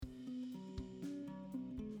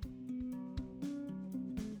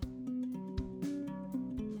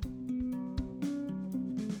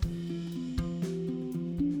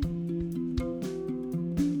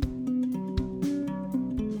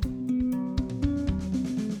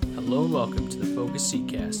Hello and welcome to the Focus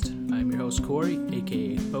Seedcast. I'm your host Corey,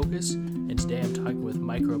 aka Focus, and today I'm talking with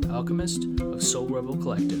Microbe Alchemist of Soul Rebel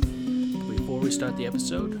Collective. Before we start the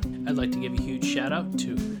episode, I'd like to give a huge shout out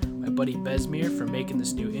to my buddy Besmir for making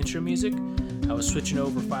this new intro music. I was switching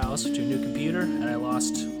over files to a new computer and I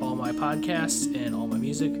lost all my podcasts and all my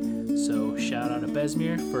music, so shout out to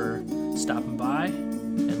Besmir for stopping by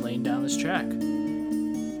and laying down this track.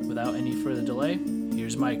 Without any further delay,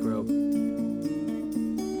 here's Microbe.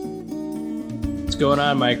 What's going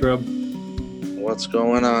on, Microbe? What's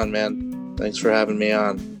going on, man? Thanks for having me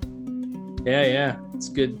on. Yeah. It's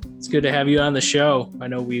good. It's good to have you on the show. I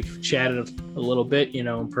know we've chatted a little bit,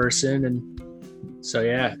 in person. And so,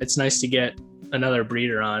 yeah, it's nice to get another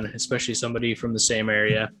breeder on, especially somebody from the same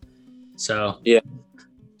area. So, yeah,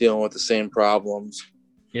 dealing with the same problems.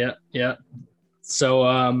 Yeah. So,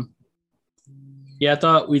 I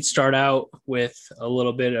thought we'd start out with a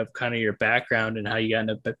little bit of kind of your background and how you got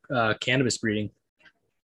into cannabis breeding.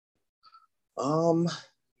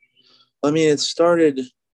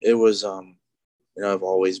 It was, I've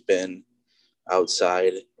always been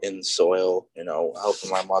outside in the soil,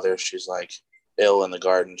 helping my mother. She's like ill in the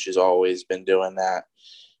garden. She's always been doing that.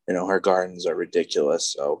 Her gardens are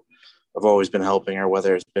ridiculous. So I've always been helping her,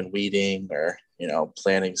 whether it's been weeding or,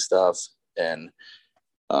 planting stuff. And,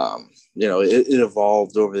 it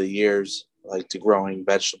evolved over the years, like to growing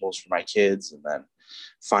vegetables for my kids and then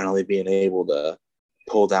finally being able to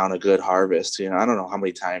pull down a good harvest. I don't know how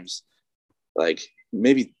many times, like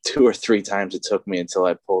maybe 2 or 3 times it took me until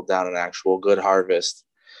I pulled down an actual good harvest.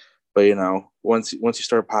 But, once you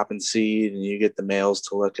start popping seed and you get the males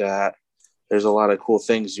to look at, there's a lot of cool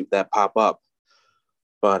things that pop up.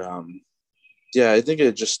 But, I think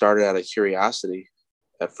it just started out of curiosity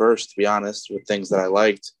at first, to be honest, with things that I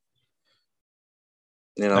liked.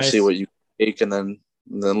 Nice. See what you take and then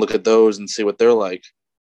look at those and see what they're like.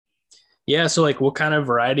 Yeah. So like what kind of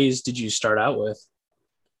varieties did you start out with?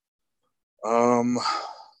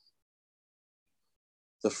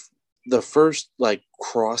 The first like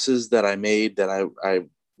crosses that I made that I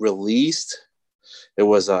released, it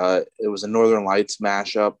was a Northern Lights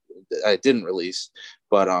mashup. I didn't release,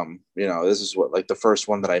 but this is what like the first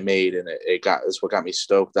one that I made, and it's what got me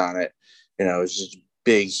stoked on it. It was just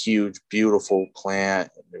big, huge, beautiful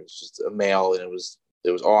plant. And it was just a male, and it was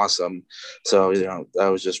awesome. So I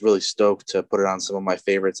was just really stoked to put it on some of my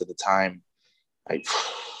favorites at the time. I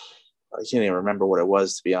can't even remember what it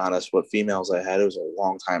was, to be honest, what females I had. It was a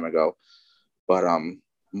long time ago. But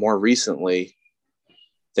more recently,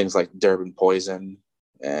 things like Durban Poison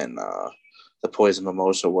and the Poison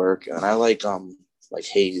Mimosa work. And I like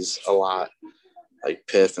haze a lot, like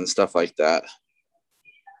Piff and stuff like that.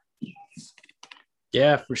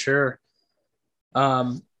 Yeah, for sure.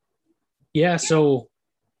 So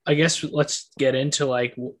I guess let's get into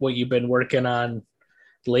like what you've been working on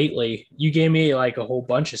lately. You gave me like a whole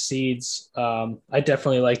bunch of seeds. I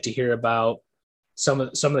definitely like to hear about some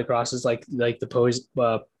of the crosses, like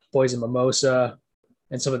the Poison Mimosa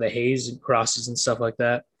and some of the haze crosses and stuff like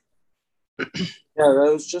that. Yeah,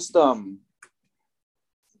 that was just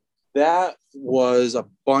that was a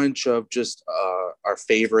bunch of just our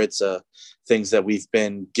favorites, things that we've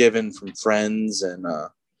been given from friends and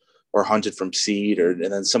or hunted from seed, and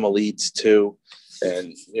then some elites too.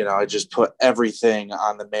 And, I just put everything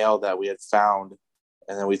on the male that we had found.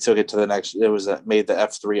 And then we took it to the next, made the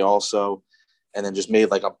F3 also, and then just made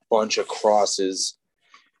like a bunch of crosses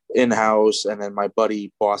in-house. And then my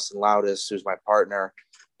buddy, Boston Loudest, who's my partner,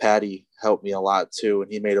 Patty, helped me a lot too. And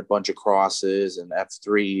he made a bunch of crosses and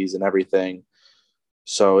F3s and everything.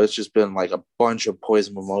 So it's just been like a bunch of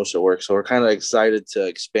Poison Mimosa work. So we're kind of excited to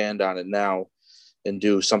expand on it now and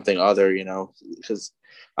do something other, because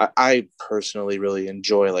I personally really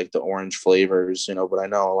enjoy like the orange flavors, but I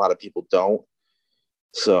know a lot of people don't.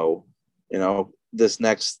 So,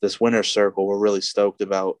 this winter circle, we're really stoked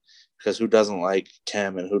about, because who doesn't like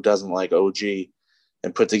chem and who doesn't like OG,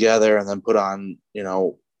 and put together and then put on,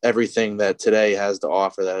 everything that today has to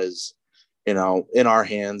offer that is, in our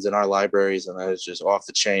hands, in our libraries, and that is just off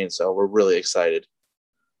the chain. So we're really excited.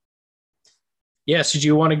 Yeah. So do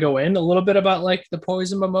you want to go in a little bit about like the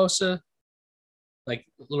Poison Mimosa? Like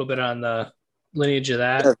a little bit on the lineage of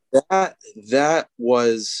that? Yeah, that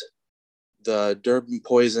was the Durban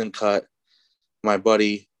Poison cut my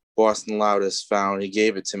buddy Boston Loudest found. He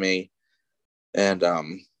gave it to me. And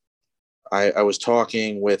I was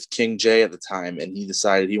talking with King J at the time, and he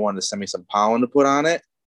decided he wanted to send me some pollen to put on it.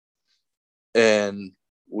 And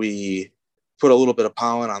we put a little bit of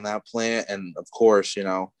pollen on that plant. And of course,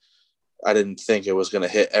 I didn't think it was going to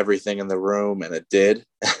hit everything in the room, and it did.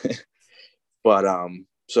 But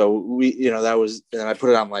So we, that was, and I put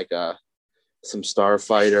it on like some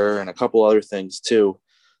Starfighter and a couple other things too.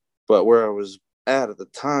 But where I was at the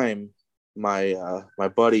time, my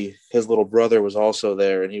buddy, his little brother was also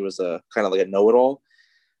there, and he was a kind of like a know-it-all,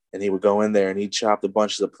 and he would go in there and he chopped a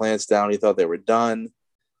bunch of the plants down. He thought they were done,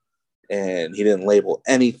 and he didn't label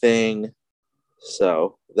anything.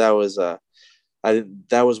 So that was that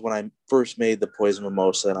was when I first made the poison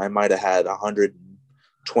mimosa, and I might have had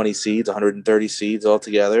 120 seeds, 130 seeds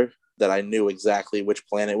altogether that I knew exactly which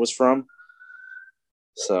plant it was from.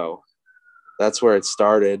 So that's where it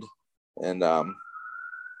started, and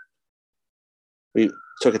we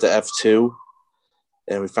took it to F2,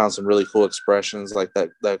 and we found some really cool expressions like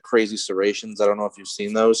that crazy serrations. I don't know if you've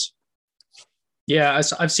seen those. Yeah,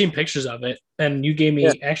 I've seen pictures of it, and you gave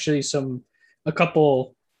me actually a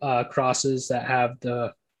couple crosses that have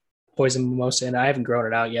the poison mimosa, and I haven't grown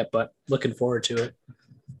it out yet, but looking forward to it.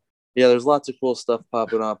 Yeah, there's lots of cool stuff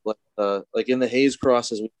popping up, like in the haze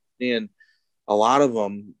crosses. And a lot of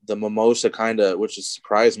them, the mimosa kind of, which has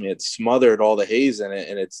surprised me, it smothered all the haze in it,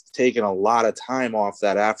 and it's taken a lot of time off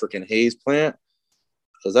that African haze plant,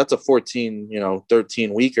 because that's a 14,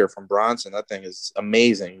 13 weeker from Bronson. That thing is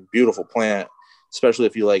amazing, beautiful plant, especially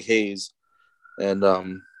if you like haze. And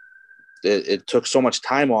it took so much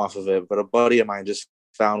time off of it. But a buddy of mine just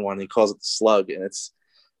found one. He calls it the slug, and it's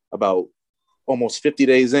about almost 50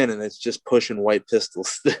 days in, and it's just pushing white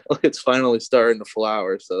pistils. It's finally starting to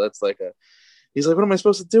flower. So that's like he's like, what am I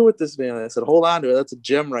supposed to do with this, man? And I said, hold on to it. That's a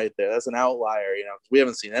gem right there. That's an outlier. We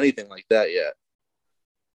haven't seen anything like that yet.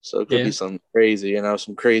 So it could be some crazy,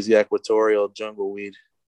 some crazy equatorial jungle weed.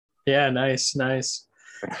 Yeah, nice.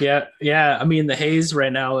 Yeah. I mean, the haze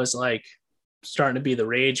right now is like starting to be the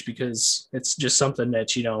rage, because it's just something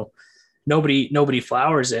that, nobody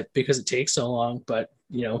flowers it because it takes so long. But,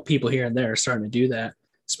 people here and there are starting to do that,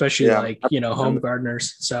 especially home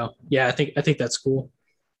gardeners. So yeah, I think that's cool.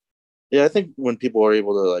 Yeah, I think when people are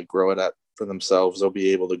able to like grow it for themselves, they'll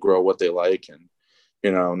be able to grow what they like, and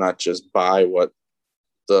not just buy what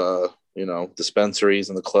the dispensaries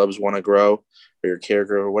and the clubs want to grow, or your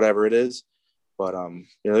caregiver or whatever it is. But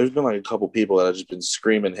there's been like a couple people that have just been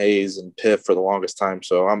screaming haze and piff for the longest time.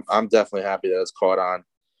 So I'm definitely happy that it's caught on,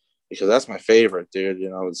 because that's my favorite, dude.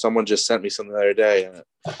 Someone just sent me something the other day, and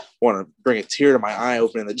I want to bring a tear to my eye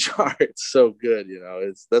opening the jar. It's so good,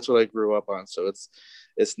 that's what I grew up on. So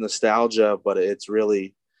it's nostalgia, but it's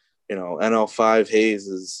really, NL5 haze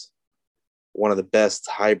is one of the best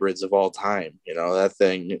hybrids of all time. That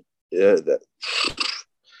thing, that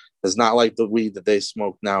is not like the weed that they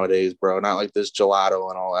smoke nowadays, bro. Not like this gelato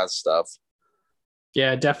and all that stuff.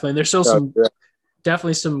 Yeah, definitely. There's still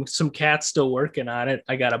definitely some cats still working on it.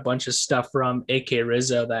 I got a bunch of stuff from AK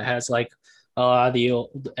Rizzo that has like the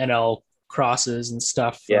old NL crosses and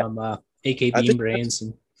stuff from AK Bean Brains.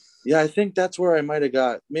 I think that's where I might have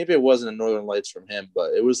got, maybe it wasn't a Northern Lights from him,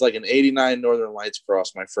 but it was like an 89 Northern Lights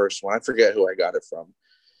cross, my first one. I forget who I got it from.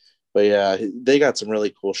 But yeah, they got some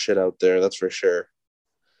really cool shit out there, that's for sure.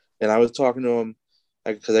 And I was talking to him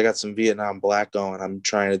because I got some Vietnam Black going. I'm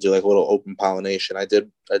trying to do like a little open pollination. I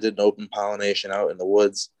did an open pollination out in the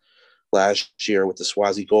woods last year with the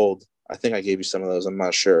Swazi Gold. I think I gave you some of those. I'm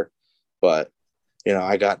not sure. But,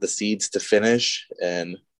 I got the seeds to finish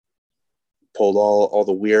and pulled all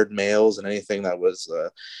the weird males and anything that was,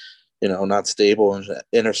 not stable and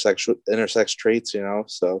intersex traits,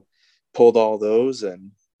 so pulled all those,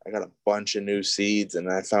 and I got a bunch of new seeds,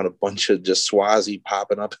 and I found a bunch of just Swazi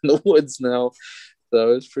popping up in the woods now.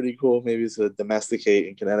 So it's pretty cool. Maybe it's a domesticate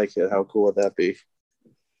in Connecticut. How cool would that be?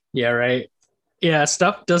 Yeah, right. Yeah,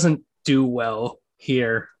 stuff doesn't do well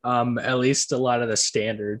here. At least a lot of the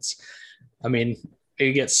standards. I mean,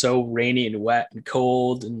 it gets so rainy and wet and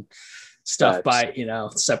cold and stuff by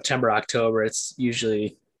September, October. It's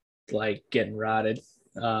usually like getting rotted.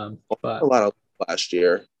 But a lot of last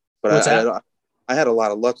year. But I had a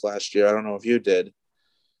lot of luck last year. I don't know if you did.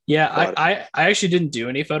 Yeah, I actually didn't do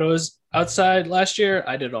any photos outside last year.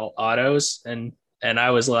 I did all autos, and I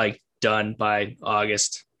was like done by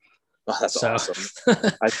August. Oh, that's awesome.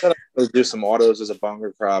 I thought I would do some autos as a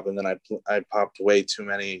bunker crop, and then I popped way too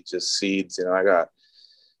many just seeds. I got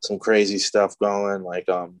some crazy stuff going, like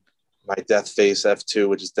my Death Face F2,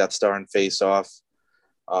 which is Death Star and Face Off,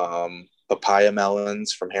 papaya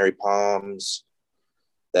melons from Harry Palms,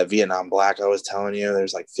 that Vietnam Black I was telling you,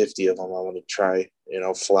 there's like 50 of them. I want to try,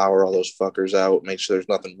 flower all those fuckers out, make sure there's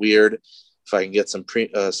nothing weird. If I can get some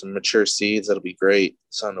mature seeds, that'll be great.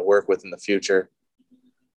 Something to work with in the future.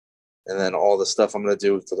 And then all the stuff I'm going to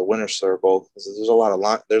do for the winter circle. There's a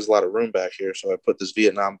lot of room back here. So I put this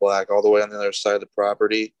Vietnam Black all the way on the other side of the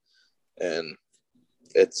property. And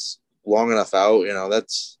it's long enough out.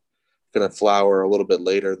 That's going to flower a little bit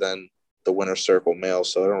later than the winter circle male,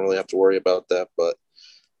 so I don't really have to worry about that. But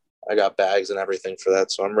I got bags and everything for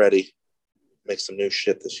that, so I'm ready. Make some new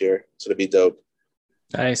shit this year. It's going to be dope.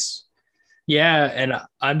 Nice. Yeah, and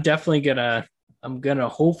I'm gonna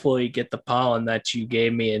hopefully get the pollen that you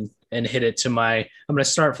gave me and hit it to I'm gonna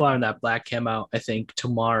start flowering that black chem out, I think,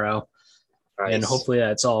 tomorrow. And Nice. hopefully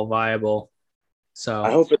that's all viable. I So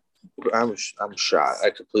hope it. I'm shot.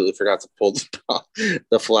 I completely forgot to pull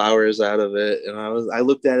the flowers out of it, and I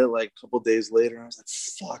looked at it like a couple days later. And I was like,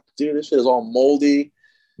 "Fuck, dude, this shit is all moldy."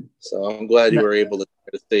 So I'm glad you were able to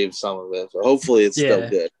save some of it. So hopefully it's still yeah.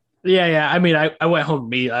 good. Yeah. I mean, I went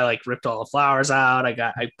home to I like ripped all the flowers out.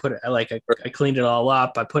 I cleaned it all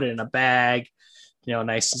up. I put it in a bag,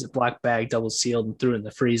 nice black bag, double sealed, and threw it in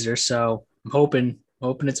the freezer. So I'm hoping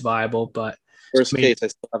it's viable. But Worst I mean, case, I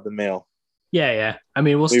still have the mail. yeah. I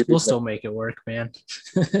mean, we'll still make it work, man.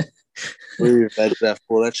 We revet that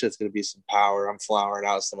fool. That shit's gonna be some power. I'm flowering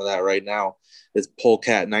out some of that right now. It's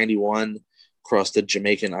Polecat 91 across the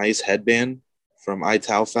Jamaican Ice headband from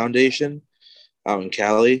ITAL Foundation out in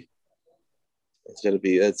Cali. It's gonna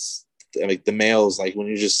be the males, like when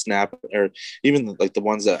you just snap, or even like the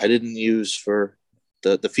ones that I didn't use for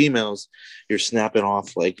the females, you're snapping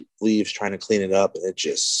off like leaves trying to clean it up, and it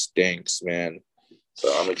just stinks, man.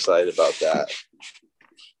 So I'm excited about that.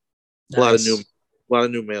 Nice. A lot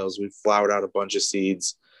of new males. We flowered out a bunch of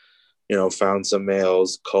seeds, found some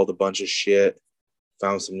males, called a bunch of shit,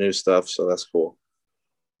 found some new stuff. So that's cool.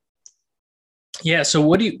 Yeah. So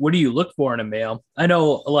what do you look for in a male? I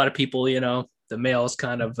know a lot of people, the males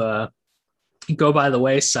kind of go by the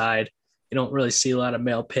wayside. You don't really see a lot of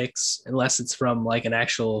male picks unless it's from like an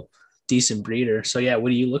actual decent breeder. So yeah, what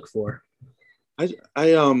do you look for? I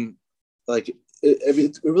like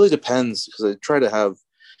it really depends, because I try to have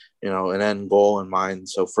an end goal in mind.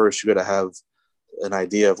 So first you got to have an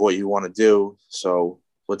idea of what you want to do. So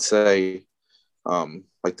let's say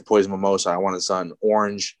like the poison mimosa, I wanted something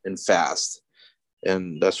orange and fast,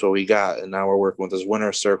 and that's what we got. And now we're working with this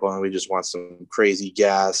winter circle, and we just want some crazy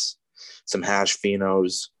gas, some hash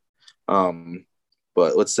phenos.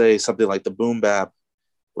 But let's say something like the boom bap,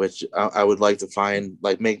 which I would like to find,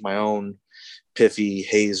 like make my own piffy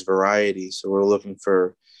haze variety. So we're looking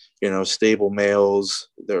for stable males.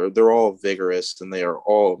 They're all vigorous, and they are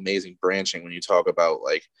all amazing branching when you talk about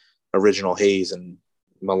like original haze and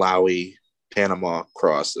Malawi Panama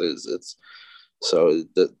cross. It's so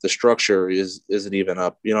the structure isn't even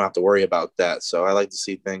up. You don't have to worry about that. So I like to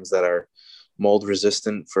see things that are mold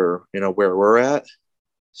resistant for where we're at.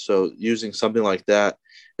 So using something like that,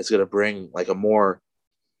 it's going to bring like a more,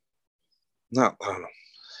 not, I don't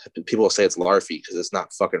know, people will say it's larfy because it's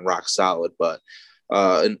not fucking rock solid, but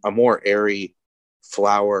a more airy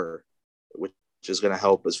flower, which is going to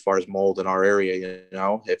help as far as mold in our area.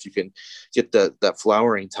 If you can get that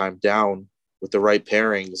flowering time down with the right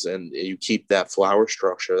pairings, and you keep that flower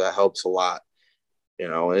structure, that helps a lot.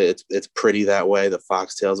 It's pretty that way. The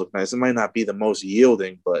foxtails look nice. It might not be the most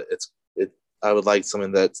yielding, but I would like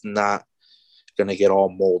something that's not going to get all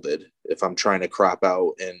molded if I'm trying to crop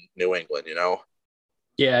out in New England.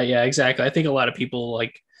 Yeah, exactly. I think a lot of people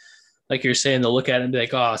like you're saying, they'll look at it and be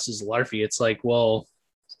like, "Oh, this is larfy." It's like, well,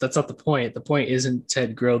 that's not the point. The point isn't to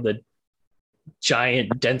grow the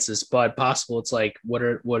giant, densest bud possible. It's like,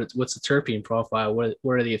 what's the terpene profile? What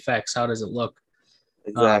are the effects? How does it look?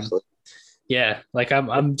 Exactly. Yeah, like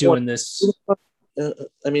I'm doing this.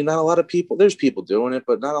 I mean, not a lot of people. There's people doing it,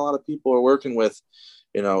 but not a lot of people are working with,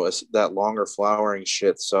 that longer flowering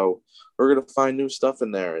shit. So we're gonna find new stuff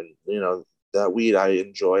in there, and that weed, I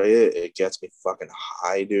enjoy it. It gets me fucking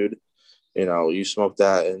high, dude. You smoke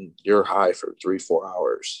that and you're high for 3-4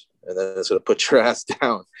 hours, and then it's gonna put your ass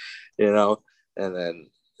down, and then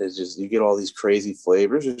it's just, you get all these crazy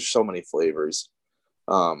flavors. There's so many flavors.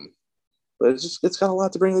 But it's got a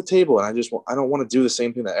lot to bring to the table, and I don't want to do the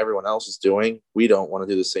same thing that everyone else is doing. We don't want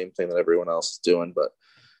to do the same thing that everyone else is doing, but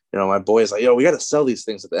my boy is like, yo, we got to sell these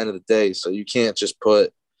things at the end of the day, so you can't just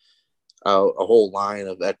put out a whole line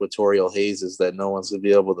of equatorial hazes that no one's gonna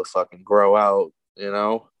be able to fucking grow out.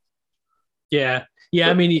 Yeah,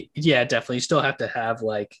 I mean, yeah, definitely. You still have to have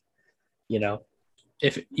like,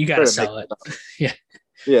 if you got to sell it. Yeah.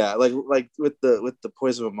 Yeah, like with the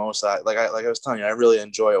poison mimosa, like I was telling you, I really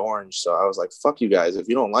enjoy orange. So I was like, fuck you guys. If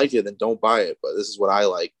you don't like it, then don't buy it. But this is what I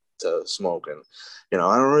like to smoke. And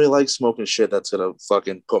I don't really like smoking shit that's gonna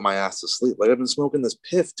fucking put my ass to sleep. Like I've been smoking this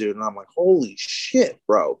piff, dude, and I'm like, holy shit,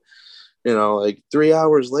 bro. Like 3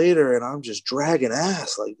 hours later, and I'm just dragging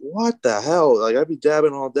ass. Like, what the hell? Like I'd be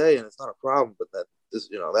dabbing all day and it's not a problem. But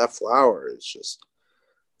that flower is just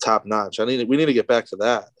top notch. We need to get back to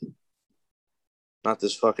that. not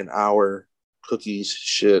this fucking hour cookies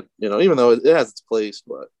shit. Even though it has its place,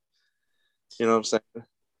 but you know what I'm saying?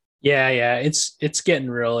 Yeah, it's getting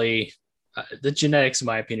really the genetics, in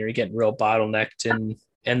my opinion, are getting real bottlenecked,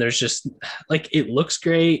 and there's just like it looks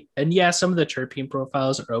great, and yeah, some of the terpene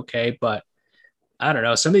profiles are okay, but I don't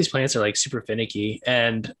know. Some of these plants are like super finicky,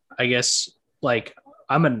 and I guess like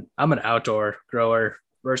I'm an outdoor grower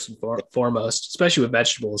first and foremost, especially with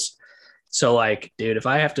vegetables. So like, dude, if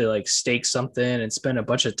I have to like stake something and spend a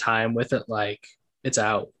bunch of time with it, like it's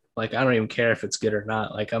out. Like I don't even care if it's good or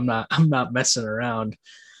not. Like I'm not messing around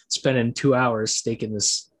spending 2 hours staking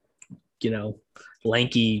this, you know,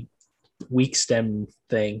 lanky weak stem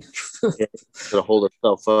thing. Yeah, to hold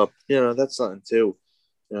itself up. That's something too.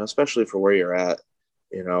 Especially for where you're at.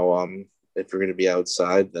 If you're going to be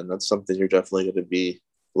outside, then that's something you're definitely going to be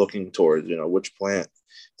looking towards. Which plant.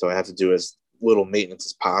 So I have to do as little maintenance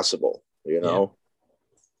as possible. Yeah.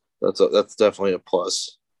 That's definitely a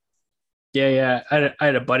plus. Yeah. I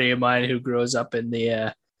had a buddy of mine who grows up in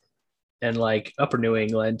like upper New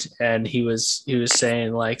England, and he was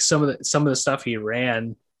saying like some of the stuff he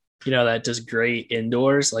ran, that does great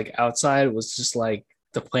indoors, like outside was just like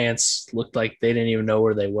the plants looked like they didn't even know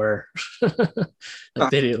where they were.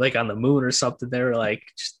 Like they did like on the moon or something. They were like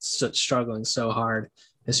just struggling so hard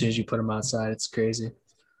as soon as you put them outside. It's crazy.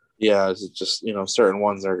 Yeah, it's just certain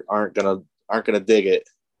ones aren't gonna dig it.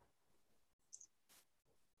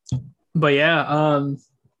 But yeah,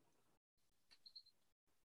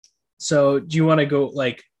 so do you want to go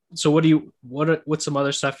like so what's some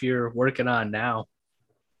other stuff you're working on now?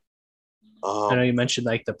 I know you Um, mentioned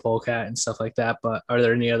like the polecat and stuff like that, but are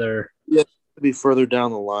there any other? yeah, to be further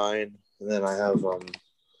down the line, and then I have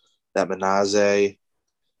that Menage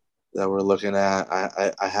that we're looking at.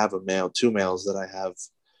 I have two males that I have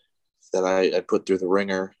that I put through the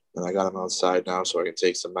ringer, and I got them outside now, so I can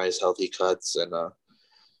take some nice healthy cuts and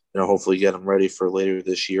hopefully get them ready for later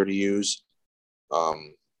this year to use.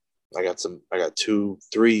 Um, I got two,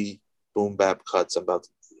 three boom bap cuts.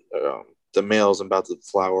 The males. I'm about to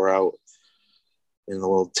flower out in a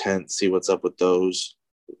little tent, see what's up with those.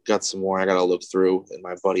 Got some more I got to look through, and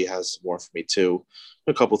my buddy has some more for me too.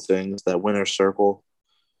 A couple things that winter circle,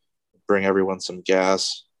 bring everyone some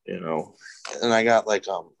gas. And I got like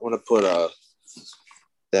I'm gonna put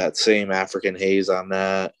that same African haze on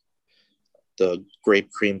that, the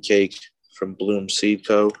grape cream cake from Bloom Seed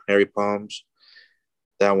Co. Harry Palms.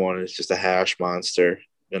 That one is just a hash monster.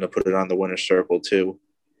 I'm gonna put it on the winter circle too.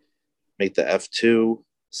 Make the F2,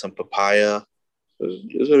 some papaya.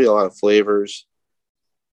 There's gonna be a lot of flavors.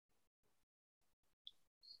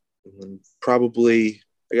 And probably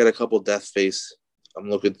I got a couple death face I'm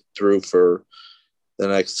looking through for the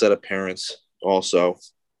next set of parents also.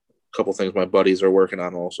 A couple things my buddies are working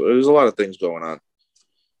on also. There's a lot of things going on.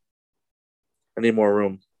 I need more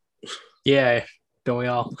room. Yeah, don't we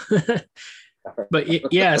all?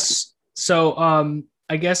 But yes. So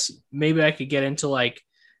I guess maybe I could get into like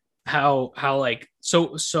how like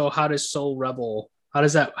so how does Soul Rebel how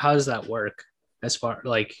does that work as far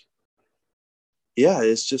like Yeah,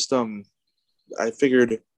 it's just I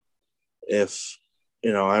figured if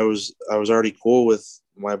I was already cool with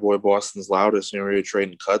my boy Boston's Loudest, we were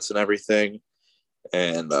trading cuts and everything.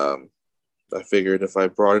 And I figured if I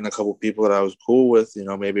brought in a couple people that I was cool with,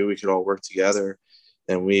 maybe we could all work together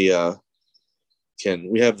and we have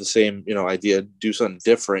the same, idea, do something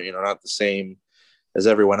different, not the same as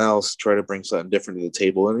everyone else, try to bring something different to the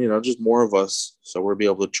table and, just more of us. So we'll be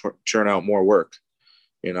able to churn out more work,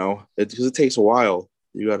 because it takes a while.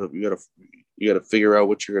 You gotta figure out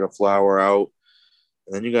what you're going to flower out.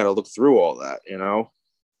 And then you got to look through all that.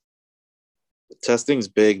 Testing's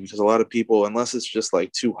big because a lot of people, unless it's just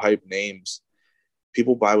like two hype names,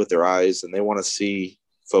 people buy with their eyes and they want to see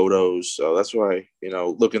photos. So that's why,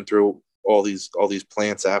 looking through all these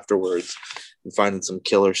plants afterwards and finding some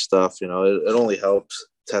killer stuff, it only helps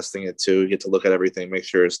testing it too. You get to look at everything, make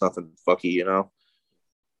sure it's nothing fucky.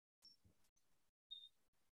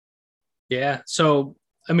 yeah. So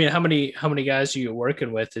I mean how many guys are you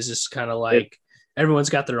working with? Is this kind of It, like everyone's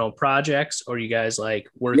got their own projects, or you guys like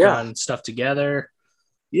work yeah. on stuff together?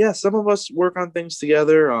 Yeah. Some of us work on things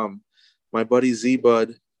together. My buddy Z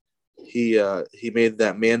Bud, he made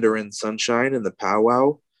that Mandarin Sunshine in the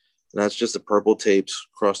powwow. And that's just the purple tapes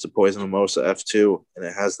across the Poison Mimosa F2, and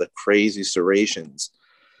it has the crazy serrations.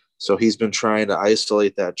 So he's been trying to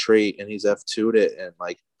isolate that trait, and he's F2'd it, and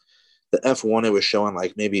like the F1, it was showing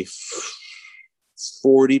like maybe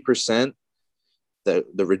 40% the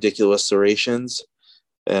ridiculous serrations,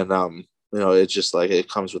 and it's just like it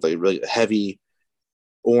comes with like really heavy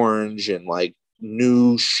orange and like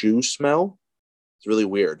new shoe smell. It's really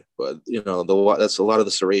weird, but that's a lot of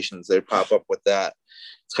the serrations. They pop up with that.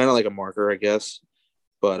 It's kind of like a marker, I guess.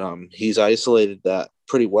 But he's isolated that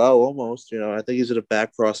pretty well, almost. I think he's gonna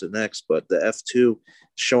back cross it next. But the F2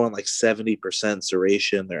 showing like 70%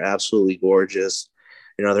 serration. They're absolutely gorgeous.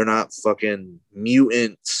 They're not fucking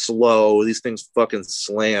mutant slow. These things fucking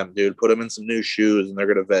slam, dude. Put them in some new shoes and they're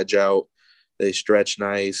gonna veg out. They stretch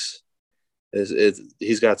nice.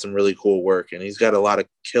 He's got some really cool work, and he's got a lot of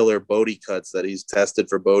killer Bodie cuts that he's tested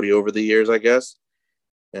for Bodie over the years, I guess.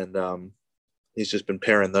 And he's just been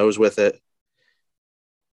pairing those with it.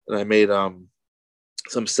 And I made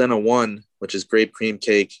some Senna 1, which is grape cream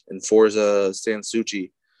cake, and Forza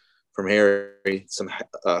Sansucci from Harry, some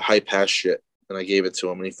high pass shit. And I gave it to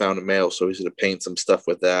him, and he found a mail, so he's going to paint some stuff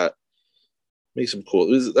with that. Make some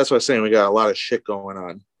cool. That's what I was saying. We got a lot of shit going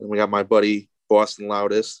on. And we got my buddy, Boston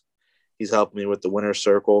Loudest. He's helping me with the winter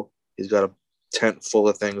circle. He's got a tent full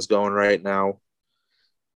of things going right now.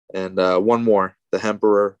 And one more, the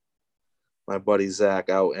Hemperer, my buddy Zach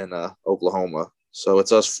out in Oklahoma. So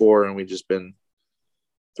it's us four, and we've just been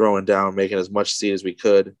throwing down, making as much seed as we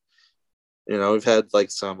could. We've had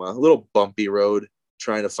like some a little bumpy road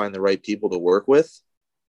trying to find the right people to work with.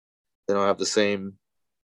 They don't have the same,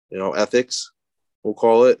 ethics, we'll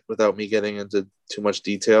call it, without me getting into too much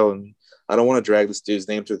detail. And I don't want to drag this dude's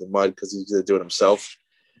name through the mud because he's going to do it himself.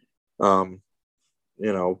 But,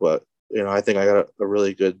 I think I got a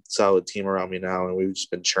really good, solid team around me now, and we've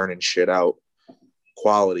just been churning shit out.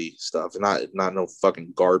 Quality stuff, and not no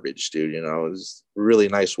fucking garbage, dude. It's really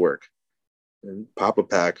nice work. And pop a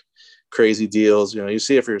pack, crazy deals. You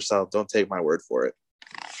see it for yourself. Don't take my word for it.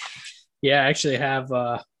 Yeah, I actually have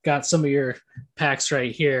got some of your packs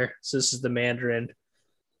right here. So this is the Mandarin.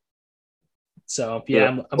 So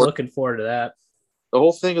yeah, I'm looking forward to that. The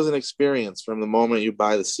whole thing is an experience from the moment you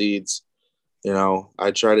buy the seeds.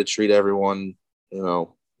 I try to treat everyone,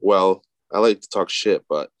 well. I like to talk shit,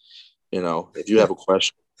 but if you have a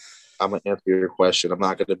question, I'm going to answer your question. I'm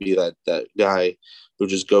not going to be that guy who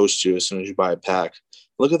just ghosts you as soon as you buy a pack.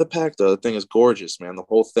 Look at the pack, though. The thing is gorgeous, man. The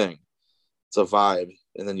whole thing. It's a vibe.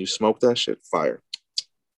 And then you smoke that shit, fire.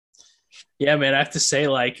 Yeah, man. I have to say,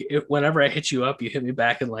 whenever I hit you up, you hit me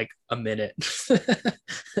back in like a minute.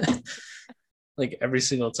 Like every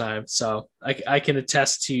single time. So I can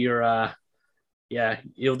attest to your,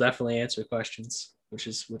 you'll definitely answer questions, which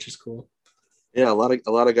is cool. Yeah, a lot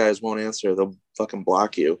of guys won't answer. They'll fucking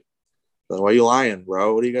block you. Why are you lying,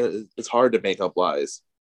 bro? What do you got? It's hard to make up lies.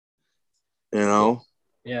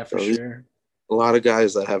 Yeah, for sure. A lot of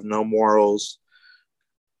guys that have no morals,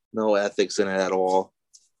 no ethics in it at all.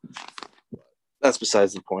 That's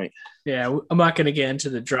besides the point. Yeah, I'm not going to get into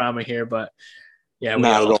the drama here, but yeah,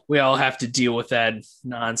 we all have to deal with that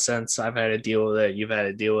nonsense. I've had to deal with it. You've had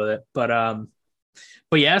to deal with it.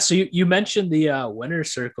 But yeah, so you mentioned the winner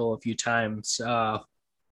circle a few times.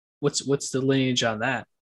 What's the lineage on that?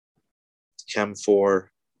 Chem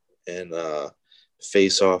 4 and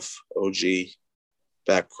Face Off OG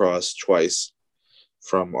back cross twice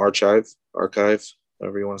from Archive,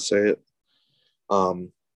 however you want to say it.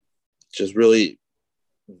 Just really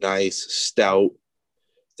nice, stout.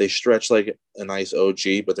 They stretch like a nice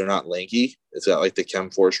OG, but they're not lanky. It's got like the Chem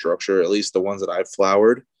 4 structure, at least the ones that I've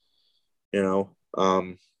flowered.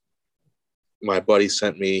 My buddy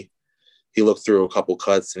sent me, he looked through a couple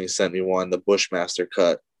cuts and he sent me one, the Bushmaster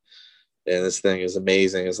cut. And this thing is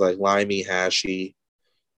amazing. It's like limey, hashy.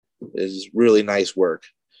 It's really nice work.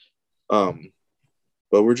 But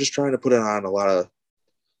we're just trying to put it on a lot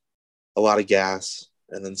of gas.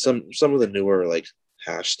 And then some of the newer like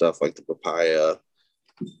hash stuff like the papaya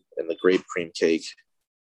and the grape cream cake.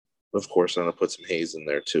 Of course, I'm gonna put some haze in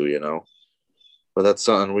there too, But that's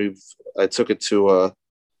something I took it to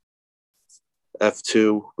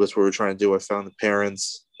F2. That's what we're trying to do. I found the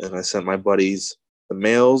parents and I sent my buddies the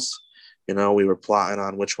males. We were plotting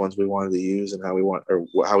on which ones we wanted to use and how we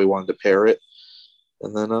wanted to pair it.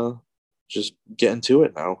 And then just getting to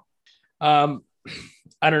it now. I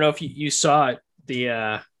don't know if you saw it.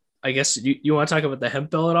 I guess you want to talk about the hemp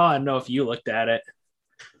bill at all? I don't know if you looked at it.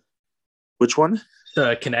 Which one?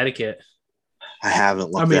 The Connecticut. I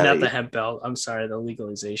haven't looked at it. I mean, not the hemp bill. I'm sorry, the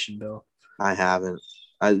legalization bill. I haven't.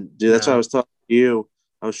 That's why I was talking to you.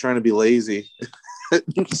 I was trying to be lazy.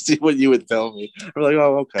 See what you would tell me. I'm like,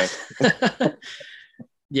 oh, okay.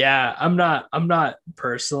 Yeah, I'm not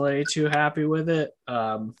personally too happy with it.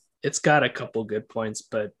 It's got a couple good points,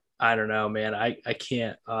 but I don't know, man. I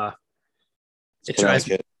can't.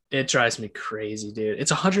 It drives me crazy, dude.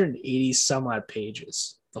 It's 180 some odd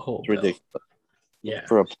pages. The whole bill. Ridiculous. Yeah,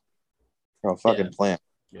 for a fucking plant.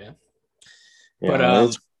 Yeah,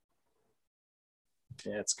 but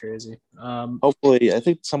Yeah, it's crazy. Hopefully, I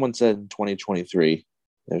think someone said in 2023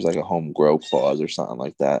 there's like a home grow clause or something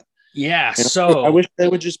like that. Yeah. And So I wish they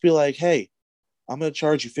would just be like, "Hey, I'm going to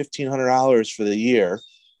charge you $1,500 for the year,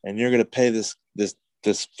 and you're going to pay this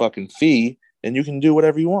fucking fee, and you can do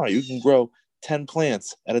whatever you want. You can grow 10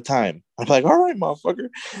 plants at a time." I'm like, "All right, motherfucker,"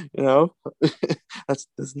 you know, that's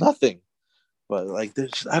nothing. But like,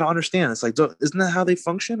 I don't understand. It's like, isn't that how they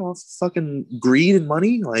function? All fucking greed and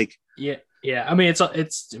money, like. yeah, yeah. I mean,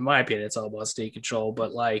 it's in my opinion, it's all about state control.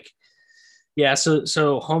 But like, yeah.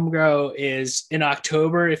 So home grow is in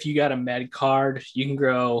October. If you got a med card, you can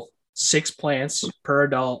grow 6 plants per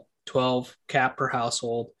adult, 12 cap per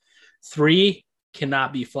household. 3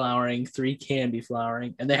 cannot be flowering. 3 can be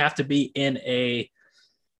flowering, and they have to be in a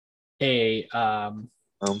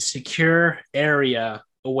secure area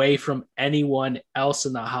away from anyone else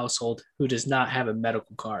in the household who does not have a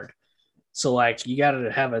medical card. So like you got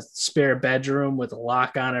to have a spare bedroom with a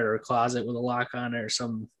lock on it or a closet with a lock on it or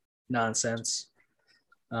some nonsense.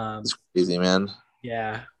 It's crazy, man.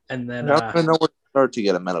 Yeah. And then, I don't even know where to start to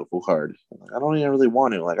get a medical card. Like, I don't even really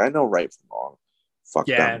want to. Like, I know right from wrong. Fuck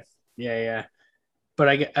yeah, them. yeah. But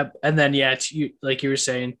I get, and then, yeah, like you were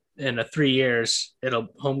saying, in 3 years,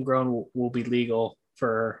 homegrown will be legal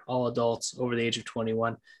for all adults over the age of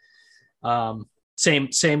 21.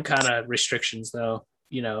 Same kind of restrictions though,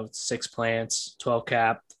 6 plants, 12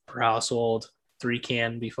 cap per household, 3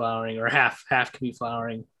 can be flowering or half can be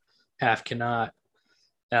flowering, half cannot.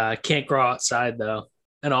 Can't grow outside though.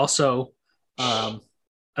 And also, and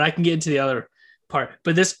I can get into the other part,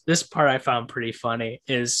 but this part I found pretty funny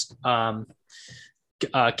is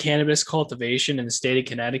cannabis cultivation in the state of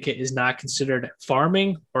Connecticut is not considered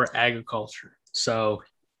farming or agriculture. So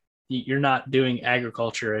you're not doing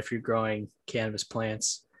agriculture if you're growing cannabis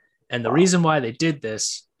plants. And the reason why they did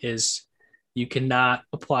this is you cannot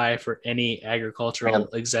apply for any agricultural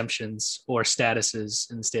exemptions or statuses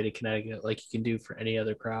in the state of Connecticut like you can do for any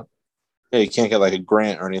other crop. Yeah, you can't get like a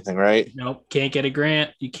grant or anything, right? Nope, can't get a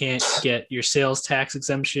grant. You can't get your sales tax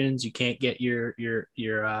exemptions. You can't get your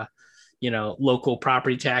local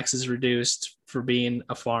property taxes reduced for being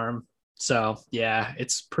a farm. So yeah,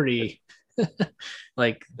 it's pretty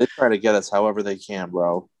like they try to get us however they can,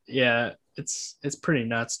 bro. Yeah, it's pretty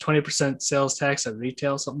nuts. 20% sales tax at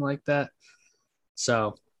retail, something like that.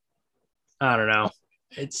 So I don't know.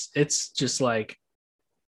 It's just like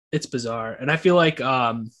it's bizarre. And I feel like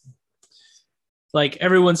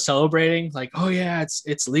everyone's celebrating, like, oh yeah,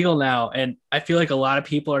 it's legal now. And I feel like a lot of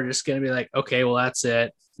people are just gonna be like, okay, well that's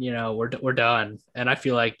it. We're done. And I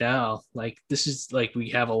feel like now, like this is like we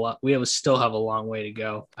still have a long way to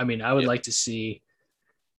go. I mean, I would like to see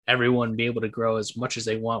everyone be able to grow as much as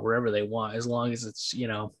they want wherever they want, as long as it's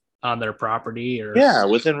on their property or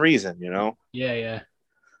within reason. Yeah.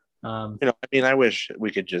 I mean, I wish we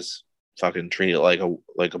could just fucking treat it like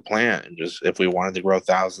a plant, and just if we wanted to grow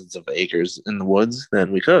thousands of acres in the woods,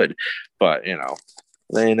 then we could. But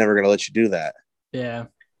they ain't never gonna let you do that. Yeah.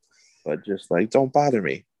 But just like, don't bother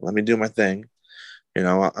me. Let me do my thing.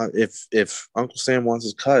 If Uncle Sam wants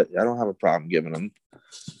his cut, I don't have a problem giving him.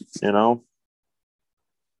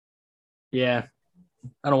 Yeah.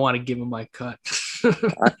 I don't want to give him my cut.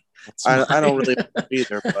 I don't really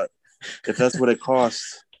either, but if that's what it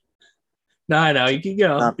costs. No, I know you can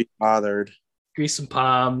go. Not be bothered. Grease some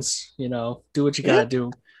palms, do what you gotta do.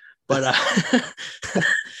 But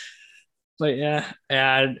but yeah,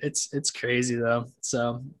 and it's crazy though.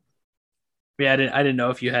 So yeah, I didn't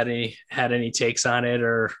know if you had any takes on it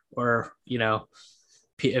or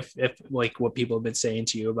if like what people have been saying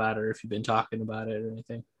to you about it, or if you've been talking about it or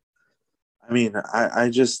anything. I mean, I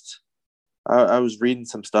was reading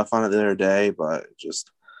some stuff on it the other day, but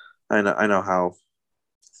just I know how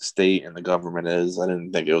the state and the government is. I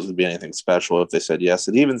didn't think it was going to be anything special if they said yes.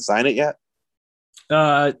 Did he even sign it yet?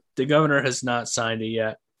 The governor has not signed it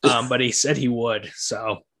yet, but he said he would.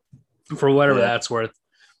 So for whatever that's worth,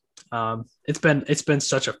 it's been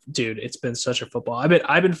such a football.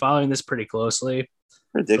 I've been following this pretty closely.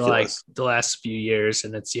 Ridiculous. For like the last few years,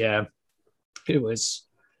 and it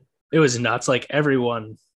was nuts. Like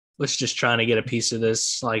everyone was just trying to get a piece of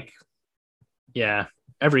this. Like, yeah,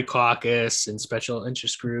 every caucus and special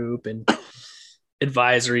interest group and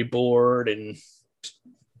advisory board, and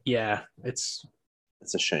yeah, it's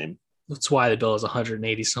a shame. That's why the bill is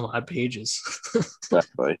 180 some odd pages.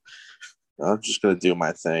 Exactly. I'm just gonna do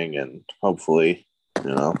my thing, and hopefully,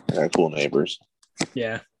 I got cool neighbors.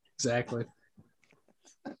 Yeah, exactly.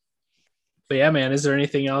 But yeah, man, is there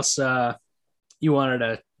anything else you wanted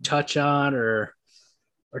to touch on or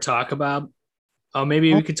talk about? Oh,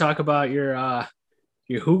 maybe we could talk about your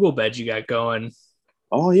hugel bed you got going.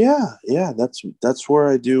 Oh yeah. That's where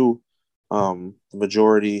I do the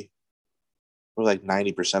majority or like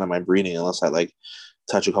 90% of my breeding, unless I like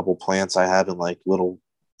touch a couple plants I have in like little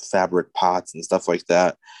fabric pots and stuff like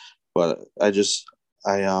that. But I this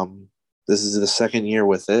is the second year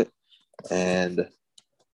with it, and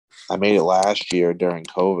I made it last year during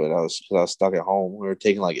COVID. I was stuck at home. We were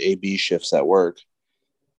taking like AB shifts at work,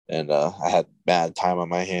 and I had bad time on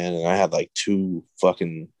my hand, and I had like two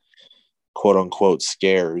fucking quote unquote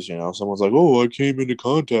scares. You know, someone's like, "Oh, I came into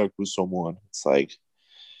contact with someone." It's like,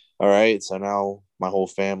 all right, so now my whole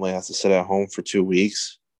family has to sit at home for 2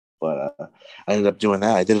 weeks. But I ended up doing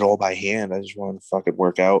that. I did it all by hand. I just wanted to fucking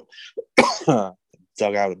work out.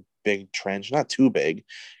 Dug out a big trench, not too big,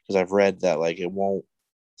 because I've read that like it won't.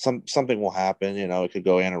 Something will happen. You know, it could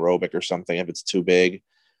go anaerobic or something if it's too big.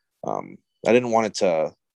 I didn't want it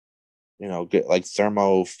to, you know, get like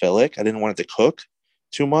thermophilic. I didn't want it to cook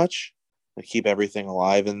too much to keep everything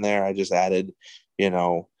alive in there. I just added, you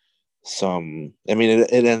know, some. I mean,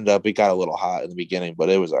 it ended up it got a little hot in the beginning, but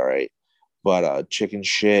it was all right. But chicken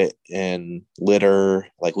shit and litter,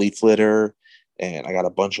 like leaf litter, and I got a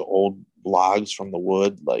bunch of old logs from the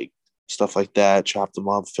wood, like stuff like that. Chopped them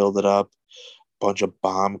up, filled it up. Bunch of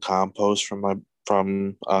bomb compost from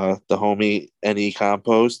the homie NE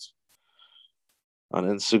Compost on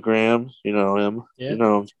Instagram. You know him. You Yep.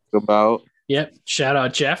 know about. Yep. Shout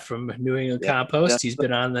out Jeff from New England Yeah, Compost. He's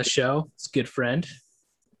been on the show. It's a good friend.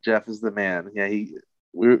 Jeff is the man. Yeah,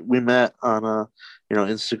 we met on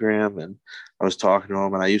Instagram, and I was talking to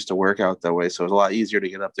him, and I used to work out that way, so it was a lot easier to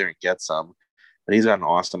get up there and get some. And he's got an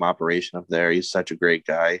awesome operation up there. He's such a great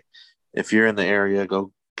guy. If you're in the area,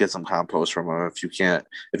 go get some compost from him. If you can't,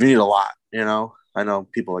 if you need a lot, I know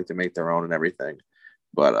people like to make their own and everything,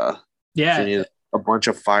 but if you Yeah. need a bunch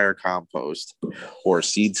of fire compost or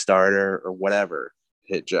seed starter or whatever,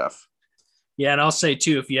 hit Jeff. Yeah, and I'll say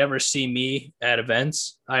too, if you ever see me at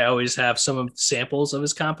events, I always have some of the samples of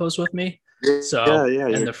his compost with me. Yeah, So, yeah.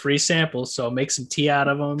 and the free samples. So make some tea out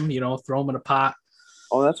of them, throw them in a pot.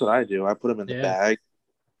 Oh, that's what I do. I put them in the Yeah. bag,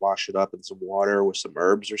 wash it up in some water with some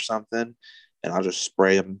herbs or something, and I'll just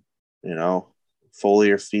spray them,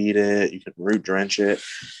 foliar feed it. You can root drench it.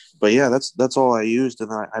 But yeah, that's all I used.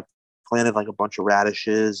 And I planted like a bunch of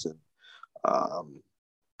radishes and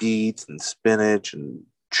beets and spinach and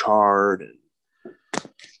chard and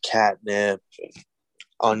catnip and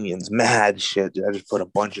onions, mad shit. Dude. I just put a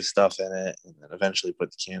bunch of stuff in it and then eventually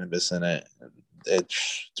put the cannabis in it. And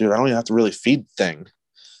dude, I don't even have to really feed the thing.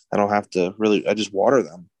 I don't have to really, I just water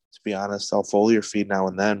them, to be honest. I'll foliar feed now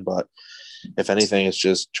and then, but if anything, it's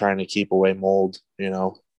just trying to keep away mold,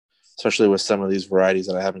 especially with some of these varieties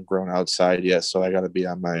that I haven't grown outside yet. So I got to be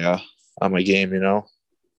on my game,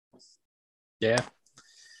 Yeah.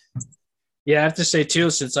 Yeah, I have to say too,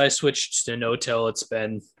 since I switched to no-till, it's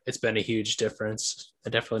been a huge difference. I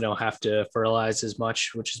definitely don't have to fertilize as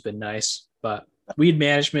much, which has been nice. But weed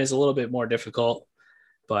management is a little bit more difficult,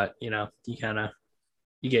 but you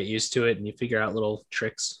get used to it and you figure out little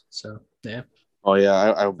tricks. So yeah. Oh yeah,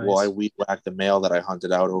 I Nice. weed whacked the male that I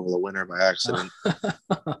hunted out over the winter by accident.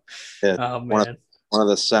 Yeah, Oh one of man. one of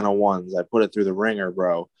the Senna ones. I put it through the ringer,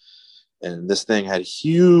 bro, and this thing had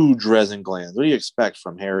huge resin glands. What do you expect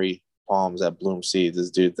from hairy palms that bloom seeds? This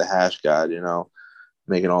dude's the hash god,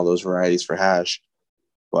 making all those varieties for hash.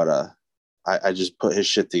 But I just put his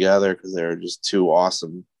shit together because they're just two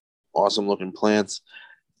awesome looking plants.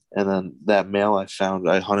 And then that male I found,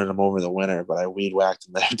 I hunted him over the winter, but I weed whacked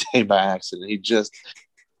him that day by accident. He just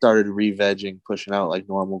started re-vegging, pushing out like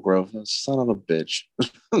normal growth. Son of a bitch.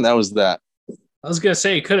 And that was that. I was gonna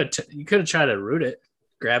say you could have tried to root it,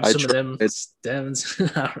 grab I some of tried. them stems.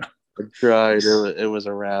 I tried. It was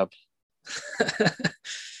a wrap. I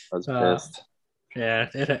was uh, pissed. yeah,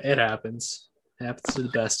 it happens. It happens to the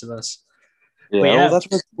best of us. Yeah, But well, yeah, that's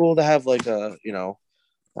what's cool to have like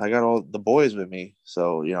I got all the boys with me.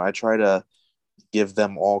 So, I try to give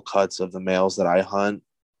them all cuts of the males that I hunt,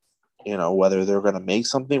 whether they're going to make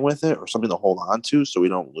something with it or something to hold on to so we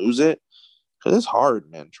don't lose it. Because it's hard,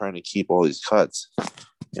 man, trying to keep all these cuts,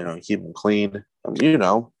 keep them clean,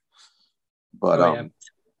 But, oh yeah,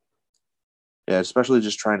 yeah, especially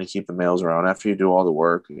just trying to keep the males around after you do all the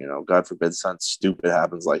work, God forbid something stupid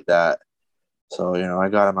happens like that. So, I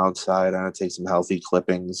got them outside. I'm going to take some healthy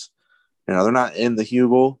clippings. They're not in the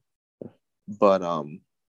Hugel, but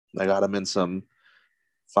I got them in some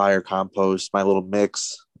fire compost, my little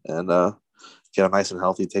mix, and get them nice and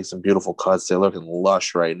healthy. Take some beautiful cuts. They're looking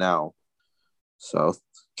lush right now. So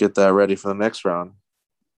get that ready for the next round.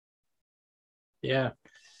 yeah.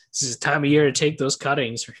 This is the time of year to take those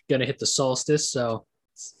cuttings. We're gonna hit the solstice, so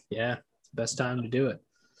yeah, it's the best time to do it.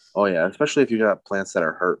 Oh yeah, especially if you got plants that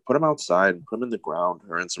are hurt, put them outside and put them in the ground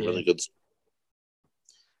or in some Yeah. really good.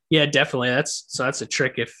 Yeah, definitely. That's a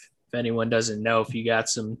trick if anyone doesn't know. If you got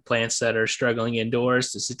some plants that are struggling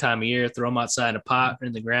indoors, this is the time of year. Throw them outside in a pot or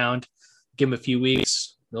in the ground. Give them a few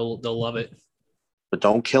weeks. They'll love it. But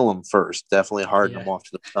don't kill them first. Definitely harden Yeah. them off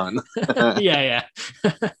to the sun. Yeah.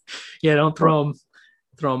 Yeah. Don't throw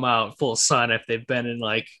them out full sun if they've been in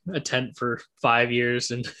like a tent for 5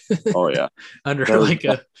 years and Oh yeah, under that was like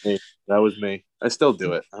a me. That was me. I still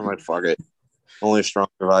do it. I'm like, fuck it. Only strong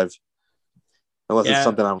survive. Unless it's yeah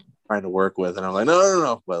something I'm trying to work with, and I'm like,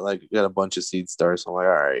 no. But like, you got a bunch of seed stars. So I'm like,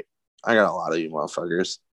 all right, I got a lot of you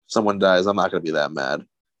motherfuckers. If someone dies, I'm not gonna be that mad,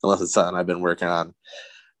 unless it's something I've been working on.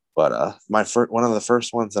 But my first one of the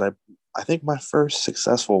first ones that I think my first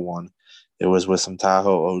successful one, it was with some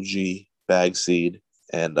Tahoe OG bag seed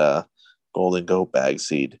and Golden Goat bag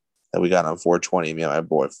seed that we got on 420. Me and my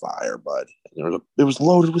boy Fire, bud. It was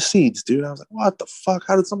loaded with seeds, dude. I was like, what the fuck?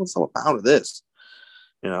 How did someone sell a pound of this?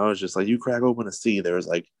 It was just like you crack open a seed, there was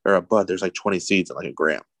like, or a bud, there's like 20 seeds in like a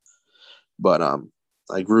gram. But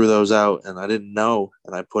I grew those out and I didn't know,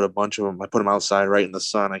 and I put a bunch of them. I put them outside right in the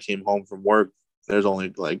sun. I came home from work. There's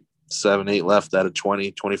only like 7, 8 left out of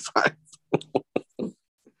 20, 25.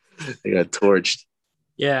 They got torched.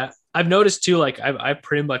 Yeah, I've noticed too. Like I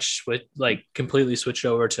pretty much completely switched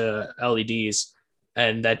over to LEDs,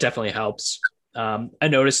 and that definitely helps. I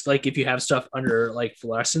noticed like if you have stuff under like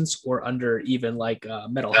fluorescence or under even like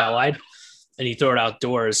metal halide, and you throw it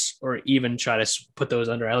outdoors, or even try to put those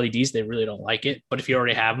under LEDs, they really don't like it. But if you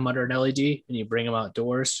already have them under an LED and you bring them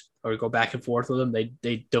outdoors or go back and forth with them,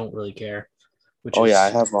 they don't really care. Oh yeah, I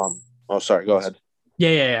have Oh, sorry. Go ahead.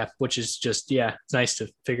 Yeah. Which is just it's nice to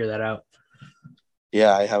figure that out.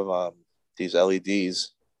 Yeah, I have these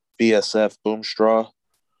LEDs, BSF Boom Straw,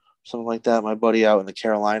 something like that. My buddy out in the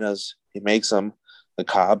Carolinas, he makes them, the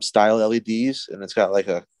Cobb style LEDs, and it's got like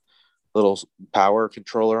a little power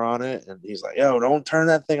controller on it. And he's like, "Yo, don't turn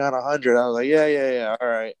that thing on 100." I was like, "Yeah, all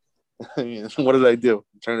right." I mean, what did I do?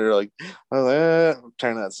 I was like,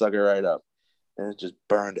 turn that sucker right up, and it just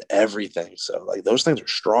burned everything. So like those things are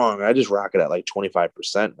strong. I just rock it at like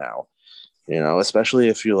 25% now. Especially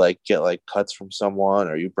if you like get like cuts from someone,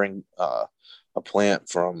 or you bring a plant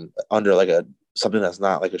from under like something that's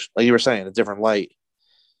not like like you were saying, a different light.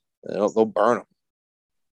 They'll burn them.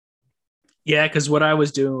 Yeah, because what I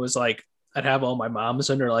was doing was like I'd have all my moms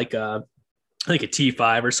under like a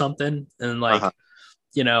T5 or something, and like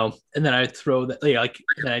and then I throw that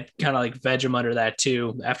and then I kind of like veg them under that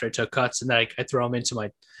too after I took cuts, and then I throw them into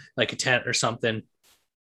my like a tent or something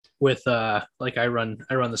with like I run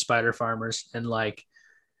the Spider Farmers, and like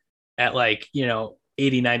at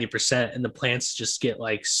 80-90%, and the plants just get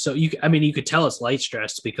like, so you could tell it's light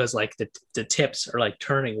stressed because like the tips are like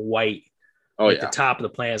turning white. Oh like yeah. The top of the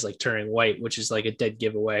plant is like turning white, which is like a dead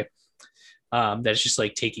giveaway. That's just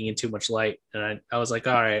like taking in too much light. And I was like,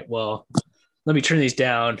 all right, well, let me turn these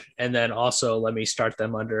down, and then also let me start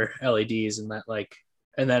them under LEDs, and that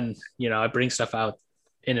and then I bring stuff out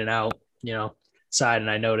in and out side,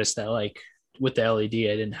 and I noticed that like with the LED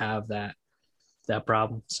I didn't have that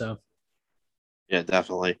problem. So yeah,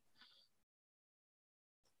 definitely.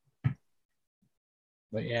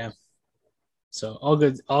 But yeah, so all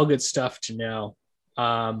good stuff to know.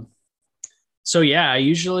 So yeah, I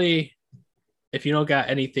usually, if you don't got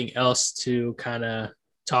anything else to kind of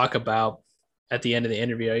talk about at the end of the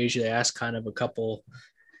interview, I usually ask kind of a couple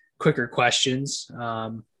quicker questions.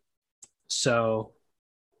 So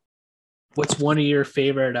what's one of your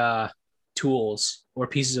favorite tools or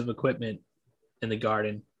pieces of equipment in the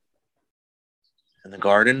garden? In the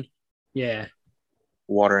garden? Yeah.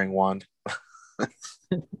 Watering wand.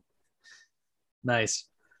 Nice.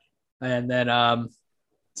 And then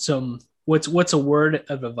what's a word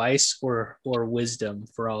of advice or wisdom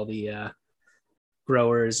for all the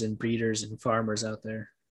growers and breeders and farmers out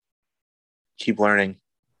there? Keep learning.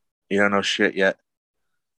 You don't know shit yet.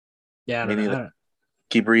 Yeah, I don't know.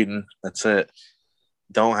 Keep reading. That's it.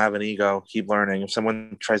 Don't have an ego. Keep learning. If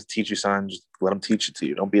someone tries to teach you something, just let them teach it to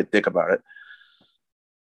you. Don't be a dick about it.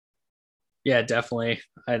 Yeah, definitely.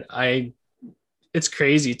 I it's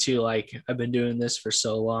crazy too. Like I've been doing this for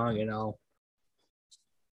so long, and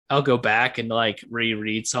I'll go back and like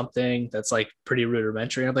reread something that's like pretty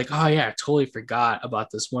rudimentary. I'm like, oh yeah, I totally forgot about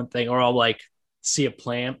this one thing. Or I'll like see a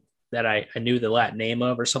plant that I knew the Latin name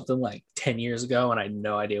of or something like 10 years ago, and I had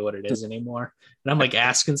no idea what it is anymore. And I'm like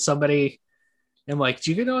asking somebody, I'm like,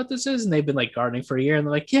 do you know what this is? And they've been like gardening for a year, and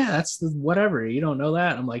they're like, yeah, that's whatever. You don't know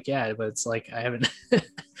that? I'm like, yeah, but it's like I haven't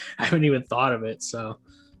I haven't even thought of it. So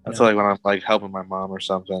that's like when I'm like helping my mom or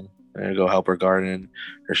something. and go help her garden.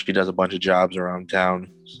 Or she does a bunch of jobs around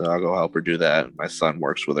town, so I'll go help her do that. My son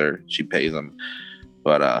works with her; she pays him.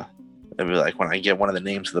 But it'd be like when I get one of the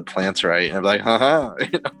names of the plants right, I'd be like, haha.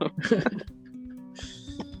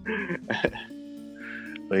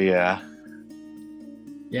 But yeah.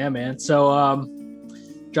 Yeah, man. So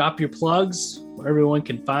drop your plugs where everyone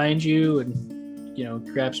can find you and,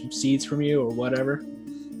 grab some seeds from you or whatever.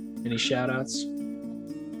 Any shout outs?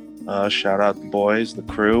 Shout out the boys, the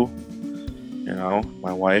crew,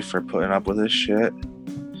 my wife for putting up with this shit.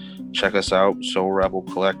 Check us out, Soul Rebel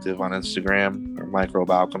Collective on Instagram, or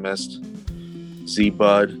Microbe Alchemist,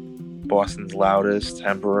 Z-Bud, Boston's Loudest,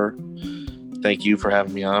 Emperor. Thank you for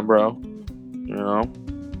having me on, bro.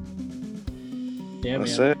 Yeah,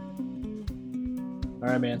 that's man. it. All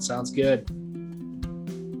right, man. Sounds good.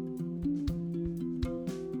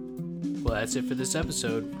 Well, that's it for this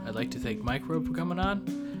episode. I'd like to thank Microbe for coming on.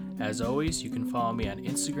 As always, you can follow me on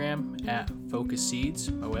Instagram at Focus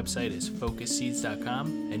Seeds. My website is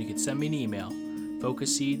focusseeds.com, and you can send me an email,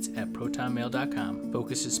 focusseeds@protonmail.com.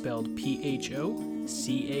 Focus is spelled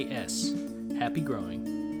Phocas. Happy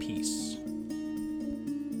growing. Peace.